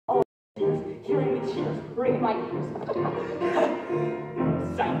Bring my ears.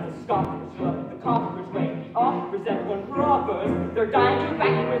 Sight the scoffers love the conquerors when he offers everyone brothers. They're dying to back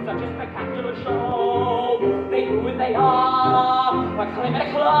him with such a spectacular show. They who and they are, like claim at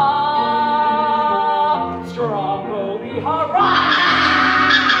a club. Strong, holy, hurrah!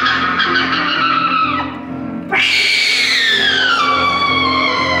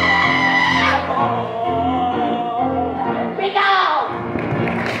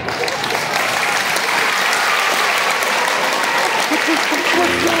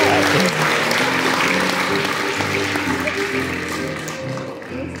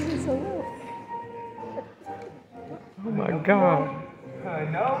 Oh my God.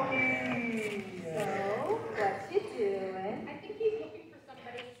 Pinnochio! So, what you doing? I think he's looking for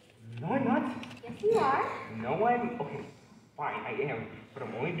somebody. No, I'm not. Yes, you are. No, I'm. Okay, fine, I am. But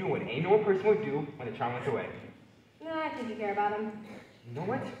I'm only doing what any normal person would do when the child went away. No, I think you care about him. You know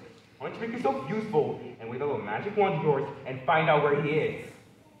what? Why don't you make yourself useful and wave a little magic wand of yours and find out where he is?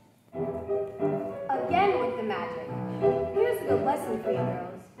 Again with the magic. Here's a good lesson for you girls.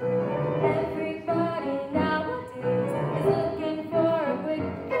 Everybody nowadays is looking for a quick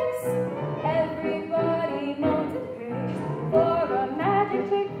fix. Everybody moans and prays for a magic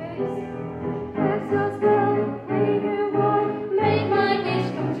trick fix. Cast your spell, wave your wand, make my wish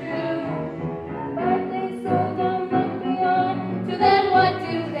come true. But they so don't look beyond. To them, what do?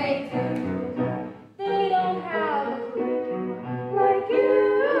 They don't have a clue like you.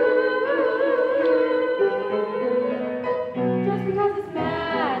 Just because it's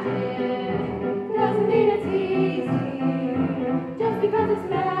magic doesn't mean it's easy. Just because it's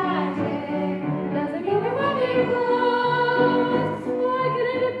magic doesn't mean it won't be close. Why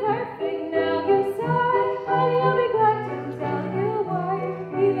couldn't it perfect now? You sigh, honey, I'll be glad to tell you why.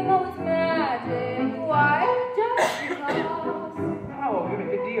 Even though it's magic, why? Just because. Oh, you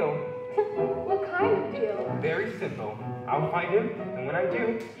make a deal. What kind of deal? Very simple. I'll find him, and when I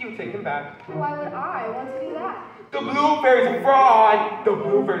do, you take him back. Why would I want to do that? The blue fairy's a fraud! The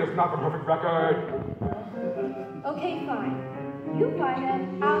blue fairy does not have a perfect record. Okay, fine. You find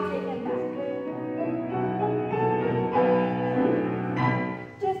him, I'll take him back.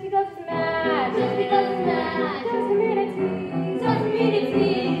 Just because it's magic. Just because it's magic. Doesn't mean it's easy. Doesn't mean it's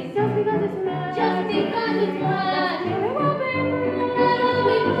easy. Just because it's magic. Just because it's magic. It won't be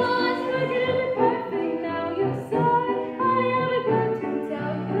because look at it perfect now. You sigh. Honey, I'll be glad to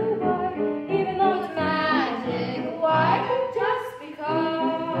tell you why. Even though it's magic. Why? Just because.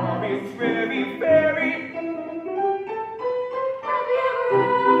 It's very, very. Happy ever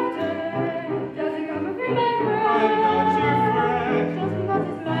after. Does it come from my friend? I'm not your friend. Just because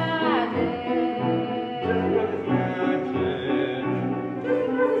it's magic. Just because it's magic. Just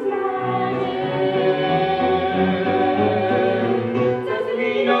because it's magic. Doesn't We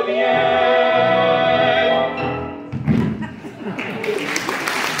mean know the end.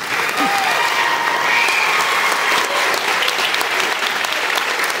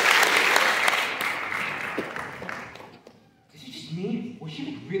 Is it just me? Or is she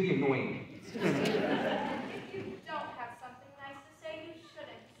like really annoying? If you don't have something nice to say, you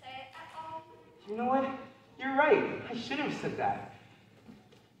shouldn't say it at all. You know what? You're right. I should have said that.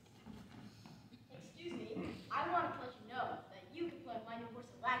 Excuse me, I wanted to let you know that you can play my new horse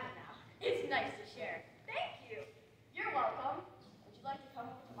and wagon now. It's nice to share. Thank you. You're welcome. Would you like to come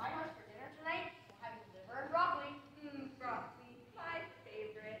over to my house for dinner tonight? We'll have liver and broccoli. Broccoli, my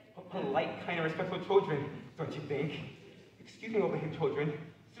favorite. What polite, kind of respectful children, don't you think? Excuse me over here, children.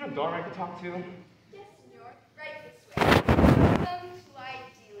 Is there a daughter I could talk to? Yes, senor. Right this way. Welcome to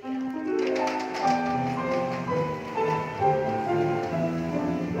Idelia.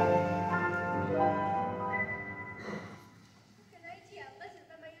 Good idea. Let's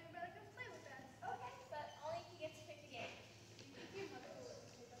invite my young brother to play with us. Okay, but only if he gets to pick the game. Do you think your mother will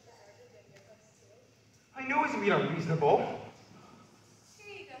take up the order when you're comes too? I know it's being unreasonable.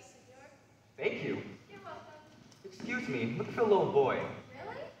 Here you go, senor. Thank you. You're welcome. Excuse me, I'm looking for a little boy.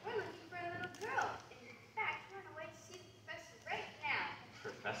 Really? We're looking for a little girl. In fact, we're on our way to see the professor right now.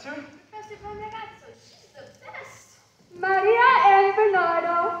 Professor? Professor Von Ragazzo, she's the best. Maria and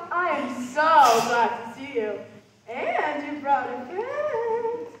Bernardo, I am so glad to see you. And you brought a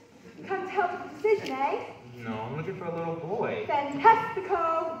friend. Come to help with the decision, eh? No, I'm looking for a little boy.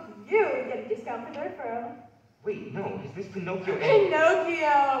 Fantastico! You get a discount for the referral. Wait, no, is this Pinnochio?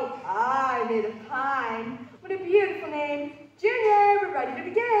 Pinocchio! I made a pine. What a beautiful name. Junior, we're ready to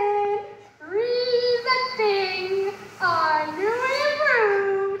begin. Presenting our newly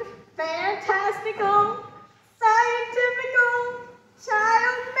improved, fantastical, scientifical,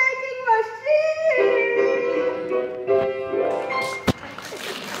 child-making machine.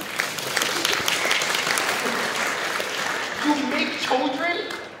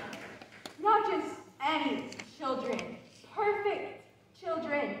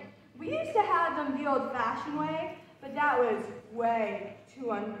 way too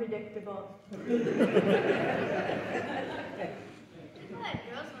unpredictable. I had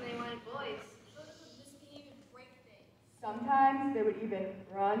girls when they wanted boys. Those would misbehave and break things. Sometimes they would even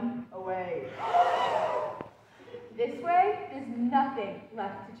run away. This way, there's nothing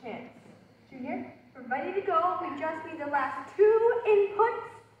left to chance. Junior, we're ready to go. We just need the last 2 inputs.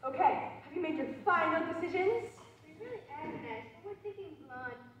 Okay, have you made your final decisions? We really agonized, but we're thinking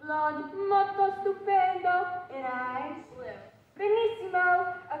blonde. Blonde, molto stupendo, and eyes. Blue. Benissimo,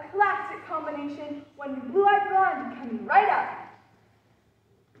 a classic combination when blue-eyed blonde coming right up.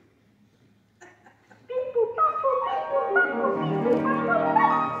 Beep, boop, bop, boop, beep, boop, bop, boop, beep, boop, bop, boop,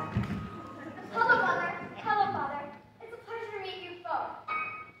 bop. Hello, Mother. Hello, Father. It's a pleasure to meet you both.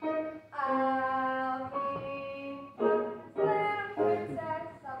 I'll be Papa's little princess,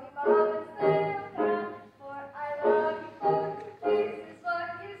 I'll be Mama's little pal, for I love you both, this is what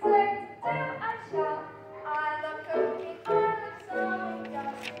you say to do, I shall. I love cooking, I love sewing,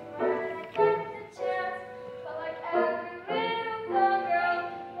 just when I get the chance, but like every little girl,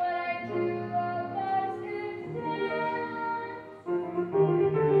 what I do love best is dance.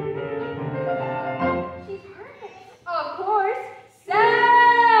 She's perfect. Of course,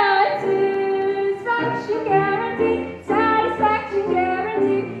 satisfaction guaranteed, satisfaction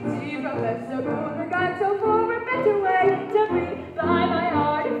guaranteed. See Professor Boomer got so for a better way to be. By my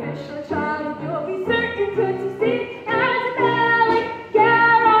artificial child, you'll be certain to succeed as a valid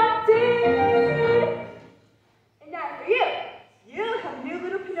guaranteed. And now for you, you'll have new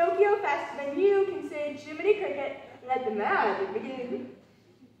little Pinocchio faster than you can say Jiminy Cricket. Let the magic begin.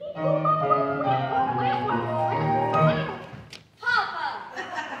 Papa!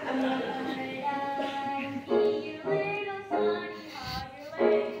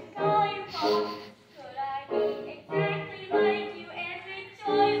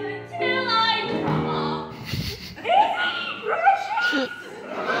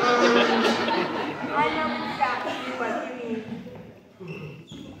 I know exactly what you mean.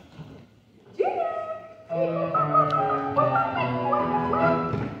 Junior!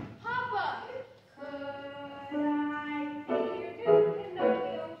 Papa! Could I be your new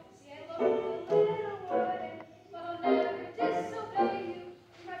Pinocchio? See, I love the little wooden, but I'll never disobey you.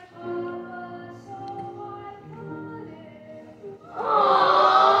 My papa, so I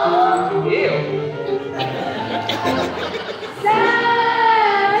Ew.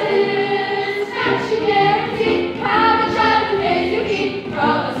 satisfaction guaranteed. How much I can make you keep from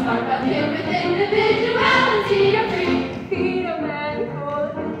a smart but him with individuality. You're free. Feed a man full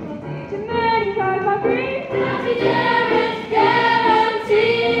of difficulty to mankind by breed. Bounty guaranteed.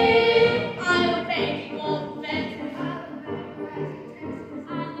 I will thank you all for that.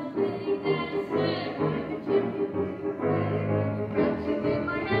 I'm the thing that is said. I can chip you in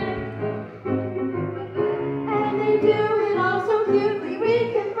my hand. And they do it all so cutely. We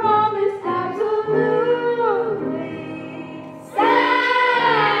can promise absolutely.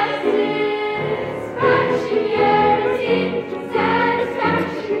 Satisfaction guaranteed.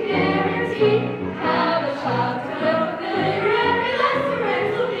 Satisfaction guaranteed. Have a child to fulfill your every last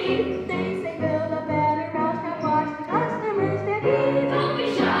parental need. They say build a better house, now watch the customers stampede. Don't be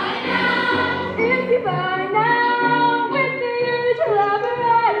shy now. If you buy now, with the usual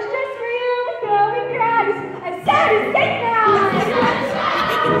apparatus, just for you we're going gratis. A satisfaction now.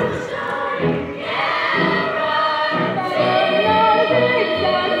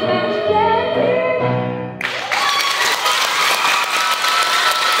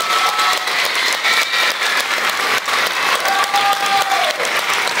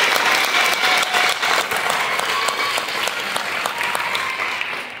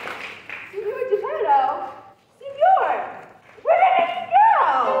 Signor Geppetto! Signor! Where did he go?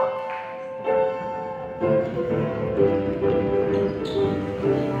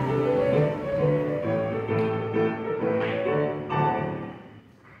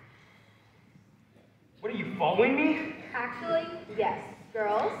 What are you following me? Actually, yes.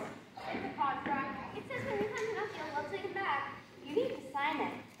 Girls, It's a contract. It says when you come to Pinocchio, we'll take it back. You need to sign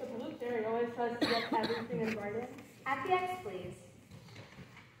it. the blue fairy always says to get everything in writing. At the X, please.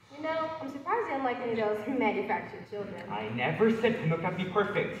 You know, I'm surprised you don't like any of those who manufacture children. I never said Pinocchio had to be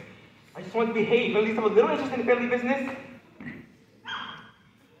perfect. I just want to behave, at least have a little interest in the family business.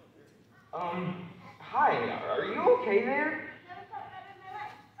 Hi, are you okay there? Never felt better in my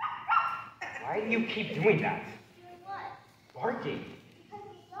life. Why do you keep doing that? Doing what? Barking. Because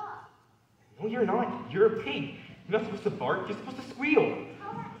of the dog. No, you're not. You're a pig. You're not supposed to bark, you're supposed to squeal.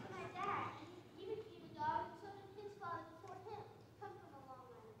 How about to my dad? He became a dog, and so did his father before him. Come from a long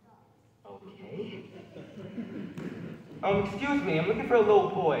line of dogs. Okay. Excuse me, I'm looking for a little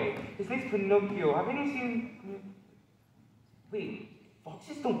boy. His name's Pinocchio. Have any seen... Wait,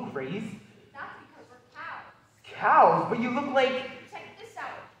 Foxes don't graze. That's because we're cows. Cows? But you look like... Check this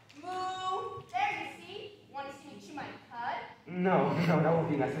out. Moo! There you see. Want to see me chew my cud? No, that won't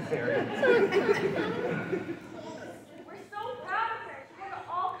be necessary. We're so proud of her. She won the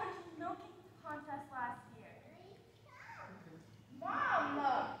all-country milking contest last year.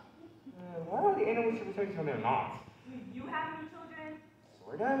 Mama! Why are the animals returning when they're not? Do you have any children?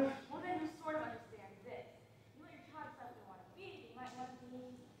 Sort of. Well, then you sort of understand this. You let your child decide what they want to be. They might want to be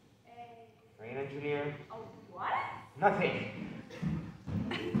a... Train engineer? A what? Nothing.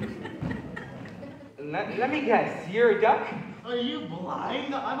 Let me guess. You're a duck? Are you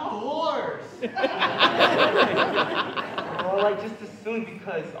blind? I'm a horse. Well, I just assumed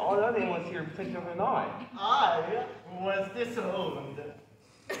because all the other animals here pretend they're not. I was disowned.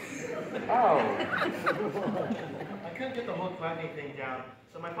 Oh. I couldn't get the whole quacking thing down,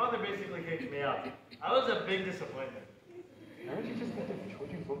 so my father basically kicked me out. I was a big disappointment. Why don't you just let the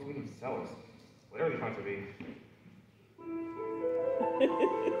children vote between themselves? Whatever they want to be.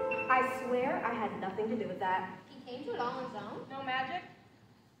 I swear I had nothing to do with that. He came to it all on his own? No magic?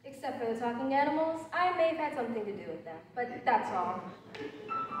 Except for the talking animals, I may have had something to do with them, but that's all.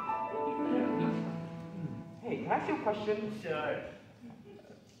 Hey, can I ask you a question? Sure.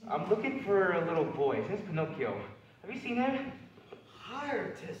 I'm looking for a little boy. His name's Pinocchio. Have you seen him?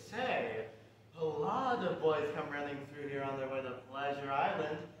 Hard to say. A lot of boys come running through here on their way to Pleasure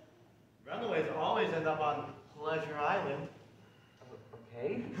Island. Runaways always end up on Pleasure Island.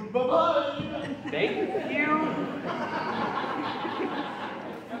 Okay. Bye-bye! Thank you.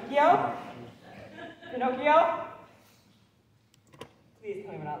 Pinocchio? Pinocchio? Please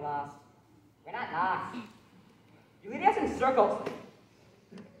tell me we're not lost. We're not lost. You lead us in circles.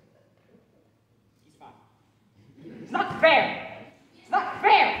 He's fine. It's not fair! It's not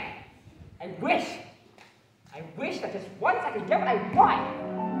fair! I wish that just once I could get what I want!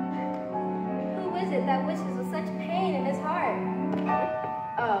 Who is it that wishes with such pain in his heart?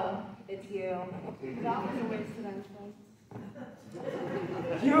 Oh, it's you. That was a waste of entrance.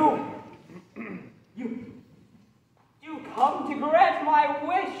 You come to grant my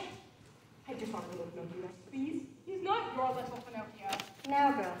wish! I just want to look Pinocchio, please. He's not your little Pinocchio.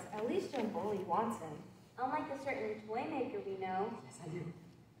 Now, girls, at least John Bully wants him. Unlike a certain toy maker we know. Yes, I do.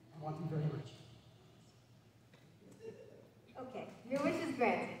 I want him very much. Okay, your wish is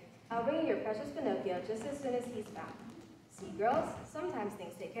granted. I'll bring you your precious Pinocchio just as soon as he's found. See, girls, sometimes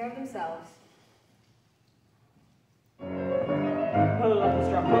things take care of themselves. Happy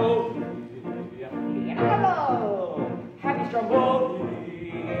Stromboli, Happy Stromboli,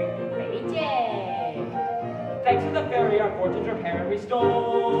 Lady Jane. Thanks to the fairy, our fortunes repair and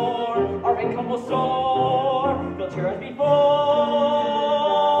restore. Our income will soar, no cheer as before.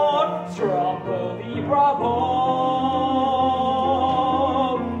 Stromboli, bravo,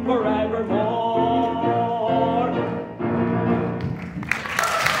 forevermore.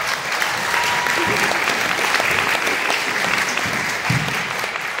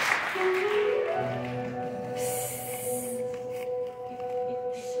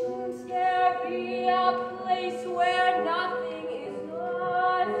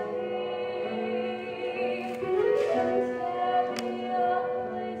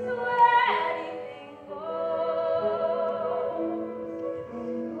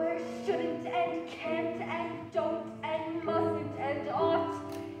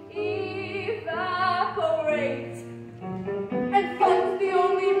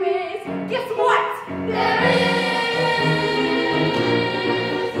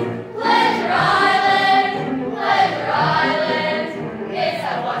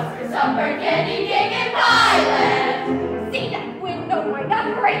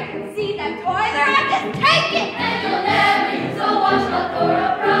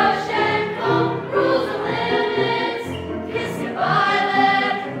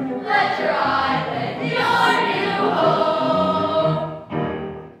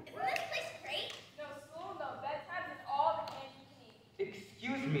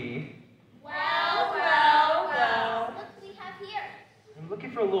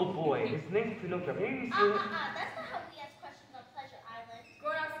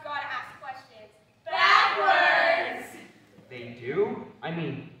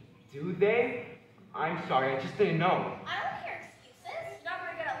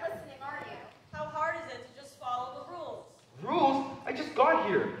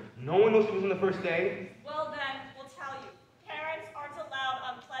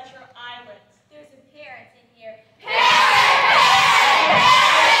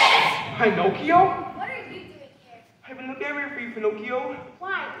 Pinocchio? What are you doing here? I've been looking everywhere for you, Pinocchio.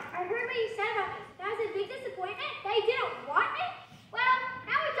 Why? I heard what you said about me. That was a big disappointment? That you didn't want me? Well,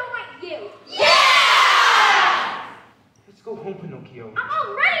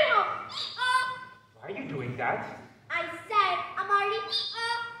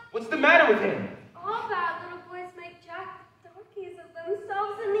 with him? All bad little boys make jack donkeys of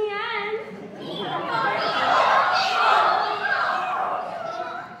themselves in the end. Papa,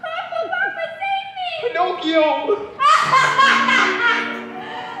 save me! Pinocchio!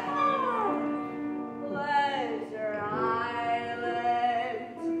 Pleasure Island,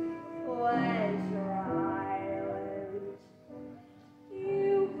 Pleasure Island.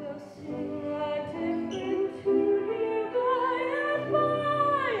 You will sing a different tune here by and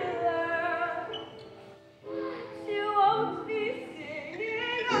by there. But you won't be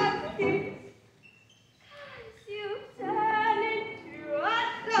singing a piece, 'cause you turn into a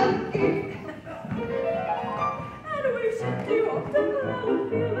donkey. And we should do up the cloud and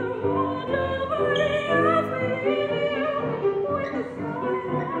feel the whole over as we leave you with the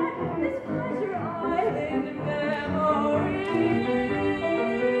sunlight, this Pleasure Island memory.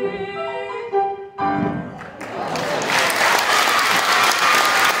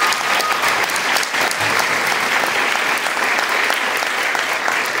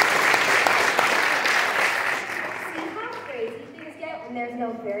 See how crazy things get when there's no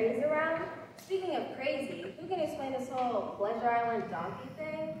fairies around? Speaking of crazy, who can explain this whole Pleasure Island donkey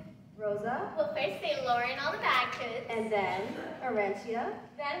thing? Rosa? Well, first they lure in all the bad kids. And then Aurentia?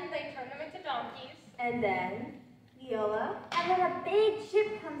 Then they turn them into donkeys. And then Viola? And then a big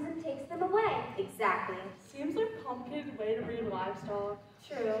ship comes and takes them away. Exactly. Seems like a complicated way to read livestock.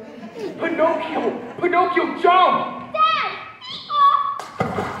 True. Pinocchio! Pinocchio, jump! Dad!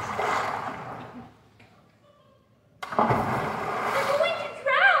 They're going to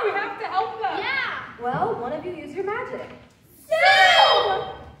drown! We have to help them! Yeah! Well, one of you use your magic.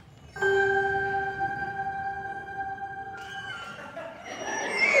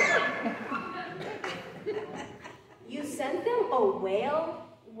 You sent them a whale?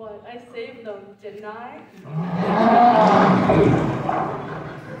 What? I saved them, didn't I?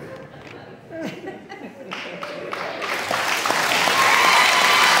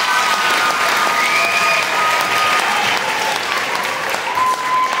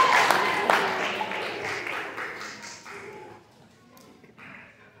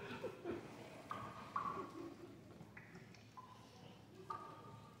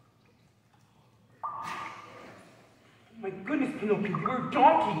 My goodness, Pinocchio, you're a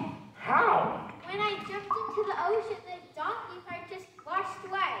donkey! How? When I jumped into the ocean, the donkey part just washed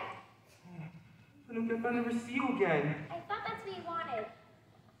away. Pinocchio, if I never see you again. I thought that's what you wanted.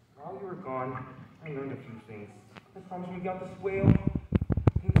 While you were gone, I learned a few things. I promise when we got this whale,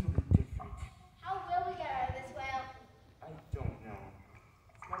 things will be different. How will we get out of this whale? I don't know.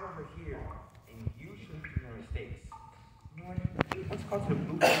 It's not over here, and you shouldn't make no mistakes. You know what? Let's call to the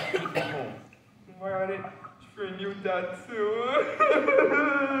blue and take it home. Why on it? For you, Dad, too.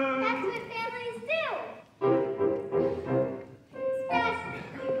 That's what families do. Especially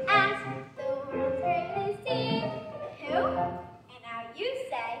as the world's greatest team. Who? And now you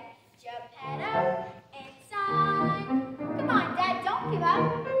say Geppetto and Son. Come on, Dad, don't give up.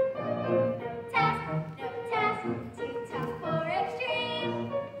 No test, too tough for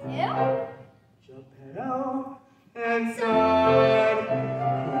extreme. Who? Geppetto and Son,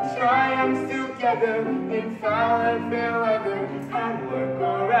 triumphs together in Falafel leather, and work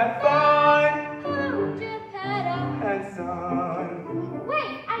or have fun. Who? Geppetto. And Son.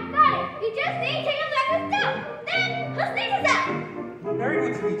 Wait, I got it. You just need to let us down. Then let's sneak us out. Mary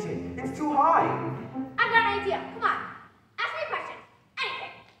would reach it. It's too high. I've got an idea. Come on. Ask me a question.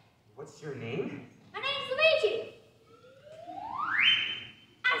 Anything. What's your name? My name's Luigi.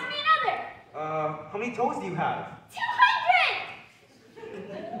 Ask me another. How many toes do you have? 200!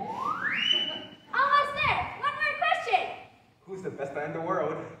 Almost there. One more question. Who's the best man in the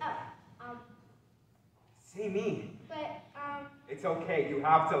world? Oh, Say me. but, It's okay, you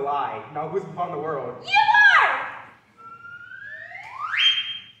have to lie. Now who's upon the world? you are!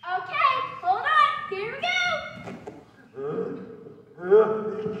 Okay, hold on. Here we go.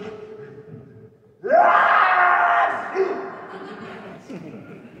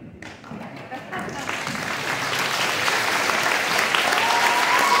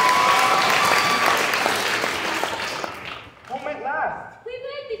 Who went last? We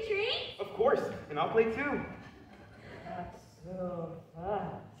moved the tree. Of course, and I'll play too. That's so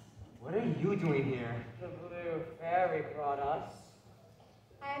fast. What are you doing here? The blue fairy brought us.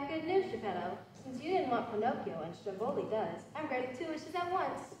 I have good news, Geppetto. Since you didn't want Pinocchio and Stromboli does, I'm granting 2 wishes at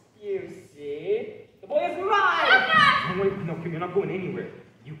once. You see? The boy is mine! Don't worry, Pinocchio, you're not going anywhere.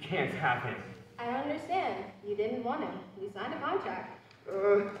 You can't have him. I understand. You didn't want him. We signed a contract.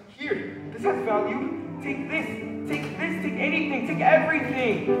 Here, this has value. Take this, take anything, take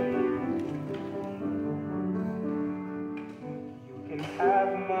everything. You can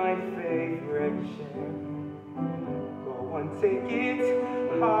have my face. take it,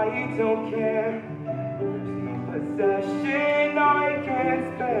 I don't care. There's no possession I can't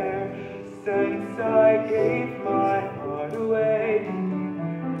spare since I gave my heart away.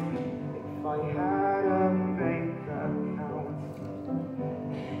 If I had a bank account,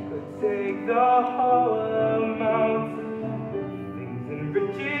 could take the whole amount. Things and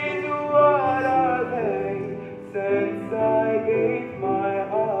riches, what are they? Since I gave my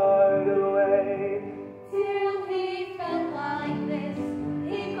heart away. Till he felt like this,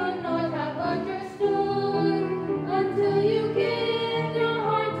 he could not have understood. Until you give your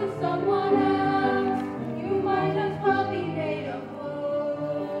heart to someone else, you might as well be made of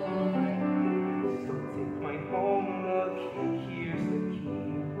wood. So take my home, look, here's the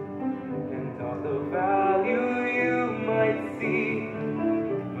key, and all the value you might see.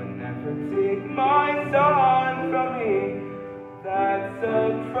 But never take my son from me, that's a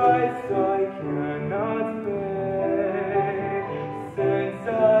price I cannot pay. Since I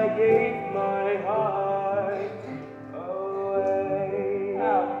gave my heart away.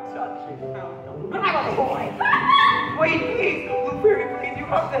 How touching. But I'm a boy. Wait, please, Blueberry, please, you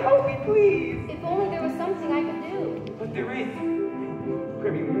have to help me, please. If only there was something I could do. But there is.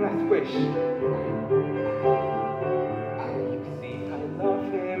 Grammy, one last wish. You see, I love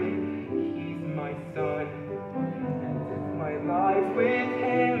him. He's my son. And if my life with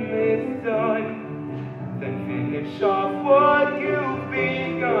him is done, then finish off what you've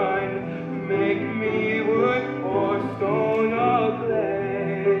begun. Make me wood or stone or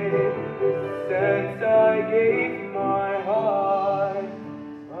clay. Since I gave my heart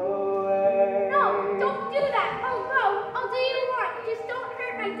away. No, don't do that. Oh no, I'll do you more. Just don't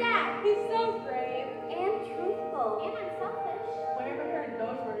hurt my dad. He's so brave and truthful. And I'm selfish. I never heard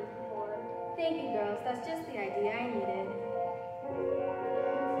those words before. Thank you, girls. That's just the idea I needed.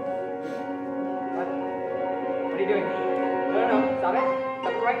 What? What are you doing? No, stop it.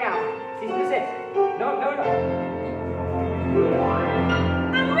 Stop it right now. Cease and desist. No.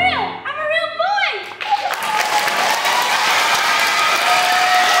 I'm real. I'm a real boy.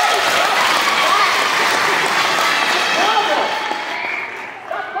 Horrible!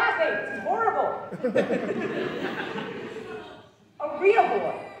 Stop laughing. This is horrible. A real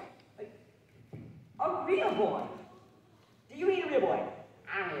boy. Like, a real boy. Do you need a real boy?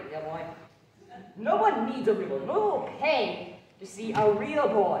 I don't need a real boy. No one needs a real boy. No one will pay to see a real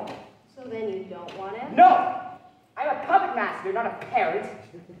boy. So then you don't want him? No! I'm a puppet master, not a parent.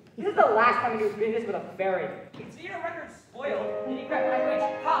 This is the last time I do business with a ferret. See your record spoiled. Did you crack my wish?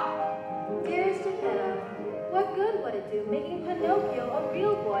 Ha! Dearest Geppetto, what good would it do making Pinocchio a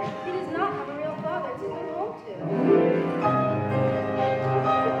real boy if he does not have a real father to come home to?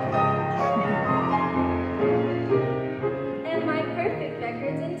 And my perfect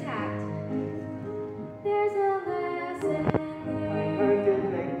record's intact. There's a lesson I there. learned to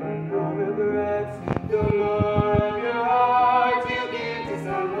make my no regrets. The more of your heart you give to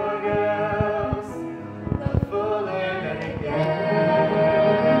someone else, The fuller that it gets.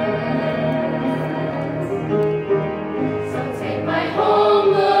 So take my home,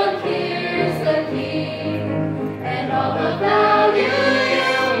 look here.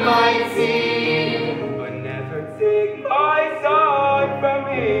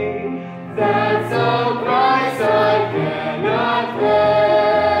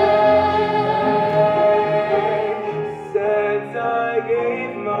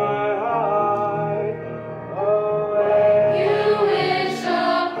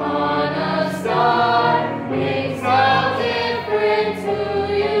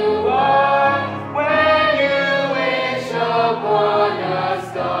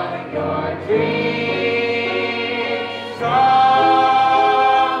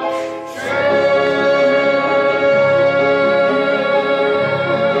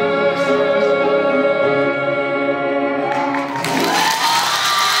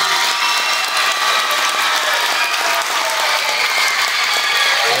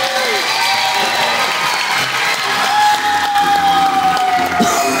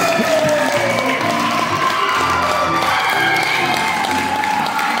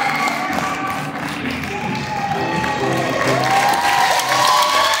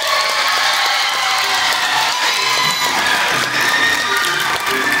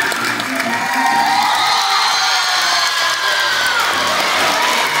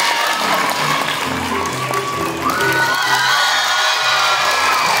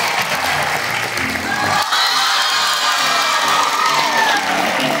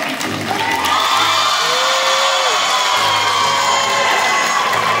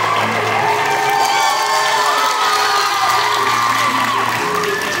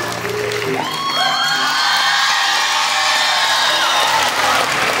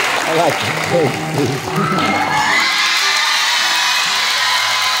 I like it.